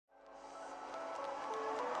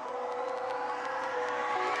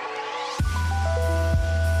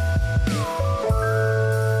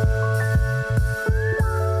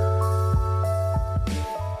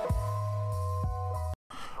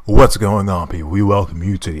What's going on, people? We welcome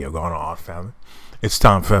you to the Agana Art family. It's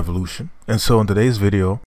time for evolution. And so in today's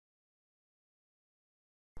video,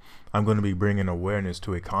 I'm going to be bringing awareness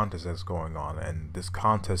to a contest that's going on. And this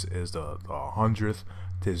contest is the 100th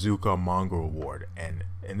Tezuka Manga Award. And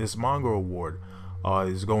in this Manga Award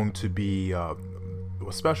is going to be,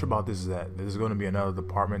 what's special about this is that there's going to be another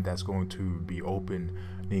department that's going to be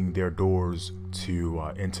opening their doors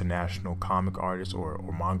to international comic artists or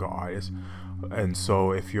manga artists. And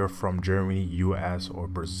so if you're from Germany, US, or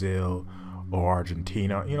Brazil, or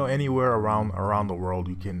Argentina, anywhere around the world,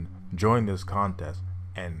 you can join this contest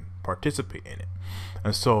and participate in it.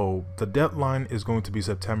 And so the deadline is going to be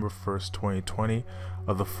September 1st, 2020.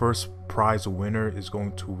 The first prize winner is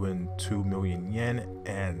going to win 2 million yen,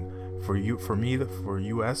 and for the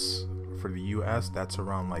US, that's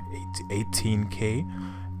around like 18K.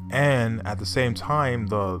 And at the same time,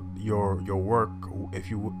 your work,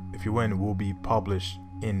 if you win, will be published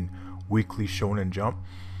in Weekly Shonen Jump,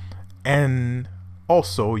 and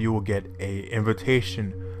also you will get a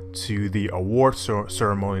invitation to the award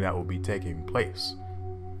ceremony that will be taking place.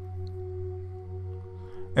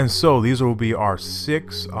 And so these will be our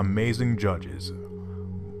 6 amazing judges,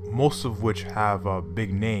 most of which have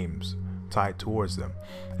big names tied towards them.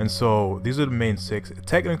 And so these are the main 6.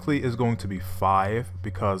 Technically is going to be 5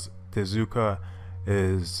 because Tezuka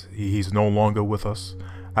he's no longer with us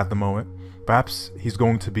at the moment. Perhaps he's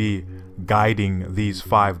going to be guiding these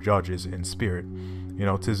 5 judges in spirit.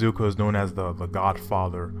 Tezuka is known as the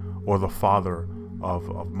godfather or the father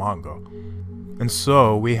of manga. And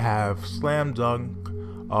so we have Slam Dunk,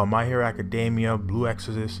 My Hero Academia, Blue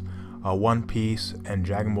Exorcist, One Piece, and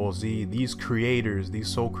Dragon Ball Z. These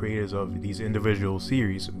sole creators of these individual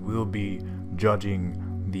series will be judging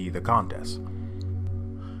the contest.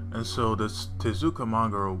 And so this Tezuka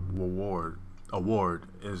Manga Award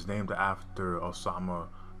is named after Osamu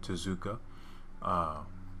Tezuka,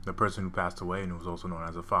 the person who passed away and who was also known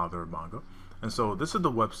as the father of manga. And so this is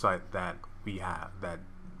the website that we have that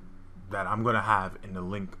I'm gonna have in the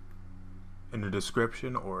link in the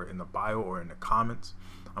description or in the bio or in the comments.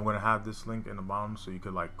 I'm going to have this link in the bottom so you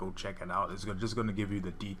could go check it out. It's just going to give you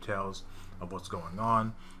the details of what's going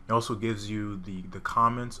on. It also gives you the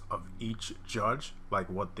comments of each judge, like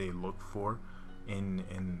what they look for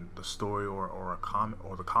in the story or a comic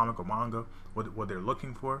or the comic or manga, what they're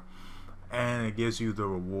looking for. And it gives you the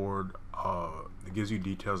reward. It gives you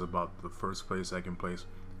details about the first place, second place,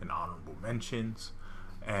 and honorable mentions.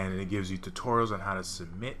 And it gives you tutorials on how to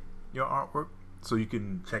submit your artwork, so you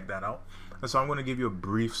can check that out. And so I'm going to give you a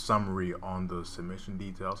brief summary on the submission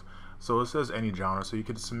details. So it says any genre, so you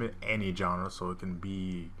can submit any genre. So it can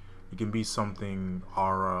be something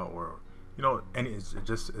horror or it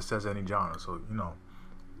says any genre. So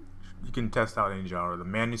you can test out any genre. The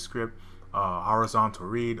manuscript, horizontal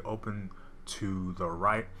read, open to the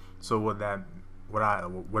right. So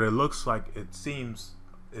what it looks like, it seems,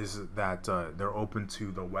 is that they're open to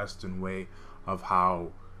the Western way of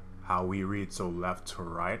how we read, so left to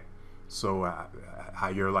right. So how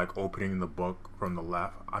you're opening the book from the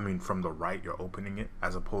left, from the right, you're opening it,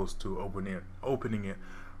 as opposed to opening it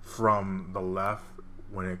from the left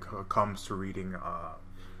when it comes to reading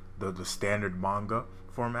the standard manga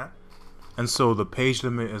format. And so the page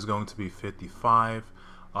limit is going to be 55,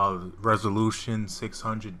 resolution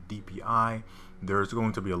 600 dpi. There's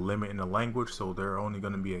going to be a limit in the language, so they're only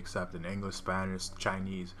going to be accepted in English, Spanish,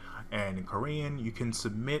 Chinese, and in Korean. You can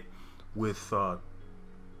submit with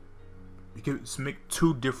you can submit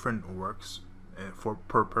 2 different works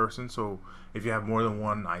per person. So if you have more than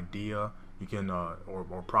one idea, you can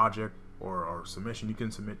or project or submission, you can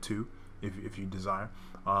submit 2 if you desire.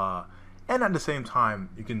 And at the same time,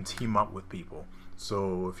 you can team up with people.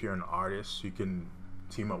 So if you're an artist, you can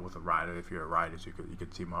team up with a writer. If you're a writer, you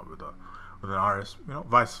could team up with an artist,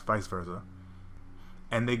 vice versa.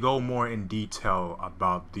 And they go more in detail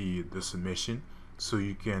about the submission, so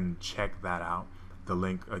you can check that out. The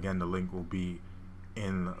link will be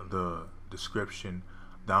in the description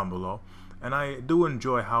down below. And I do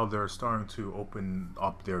enjoy how they're starting to open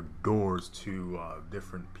up their doors to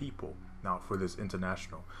different people now for this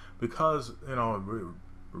international, because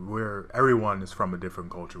everyone is from a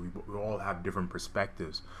different culture. We all have different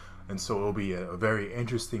perspectives, and so it'll be a very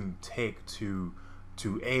interesting take to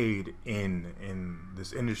aid in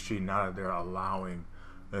this industry now that they're allowing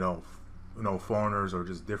foreigners or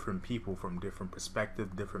just different people from different perspectives,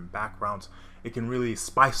 different backgrounds. It can really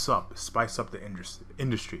spice up the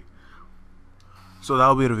industry. So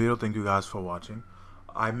that'll be the video. Thank you guys for watching.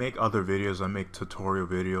 I make other videos. I make tutorial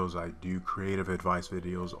videos. I do creative advice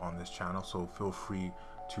videos on this channel, so feel free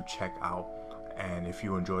to check out. And if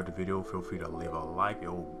you enjoyed the video, feel free to leave a like. It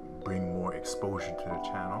will bring more exposure to the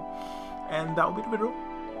channel. And that will be the video.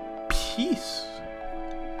 Peace.